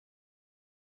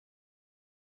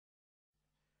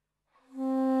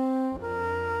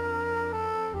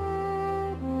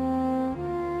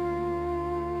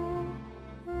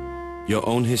Your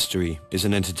Own History is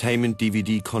an entertainment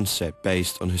DVD concept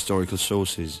based on historical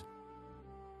sources.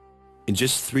 In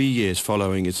just 3 years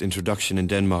following its introduction in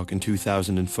Denmark in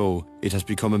 2004, it has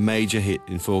become a major hit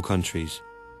in 4 countries.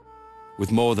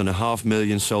 With more than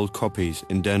 500,000 sold copies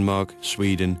in Denmark,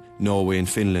 Sweden, Norway and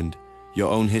Finland,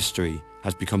 Your Own History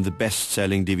has become the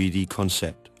best-selling DVD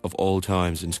concept of all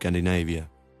times in Scandinavia.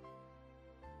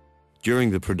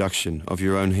 During the production of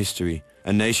Your Own History,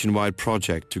 a nationwide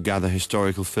project to gather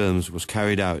historical films was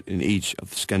carried out in each of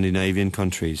the Scandinavian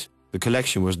countries. The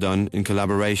collection was done in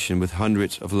collaboration with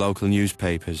hundreds of local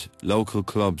newspapers, local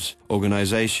clubs,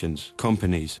 organizations,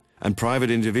 companies, and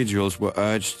private individuals were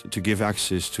urged to give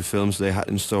access to films they had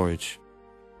in storage.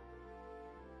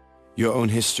 Your Own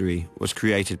History was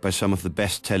created by some of the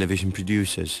best television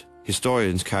producers.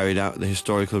 Historians carried out the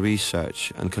historical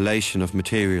research and collation of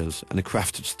materials, and a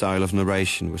crafted style of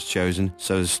narration was chosen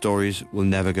so the stories will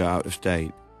never go out of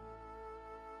date.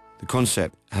 The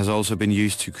concept has also been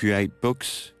used to create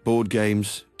books, board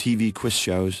games, TV quiz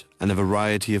shows, and a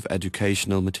variety of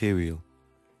educational material.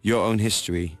 Your Own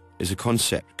History is a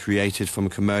concept created from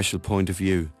a commercial point of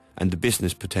view, and the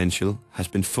business potential has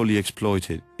been fully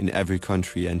exploited in every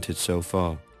country entered so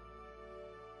far.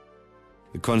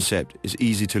 The concept is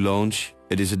easy to launch,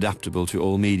 it is adaptable to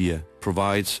all media,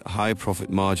 provides high profit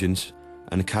margins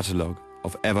and a catalogue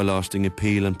of everlasting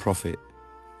appeal and profit.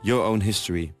 Your Own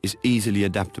History is easily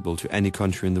adaptable to any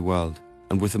country in the world,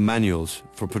 and with the manuals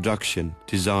for production,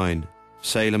 design,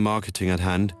 sale and marketing at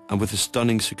hand, and with a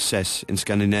stunning success in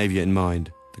Scandinavia in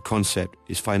mind, the concept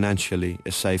is financially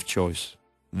a safe choice.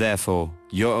 Therefore,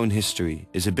 Your Own History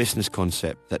is a business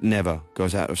concept that never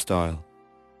goes out of style.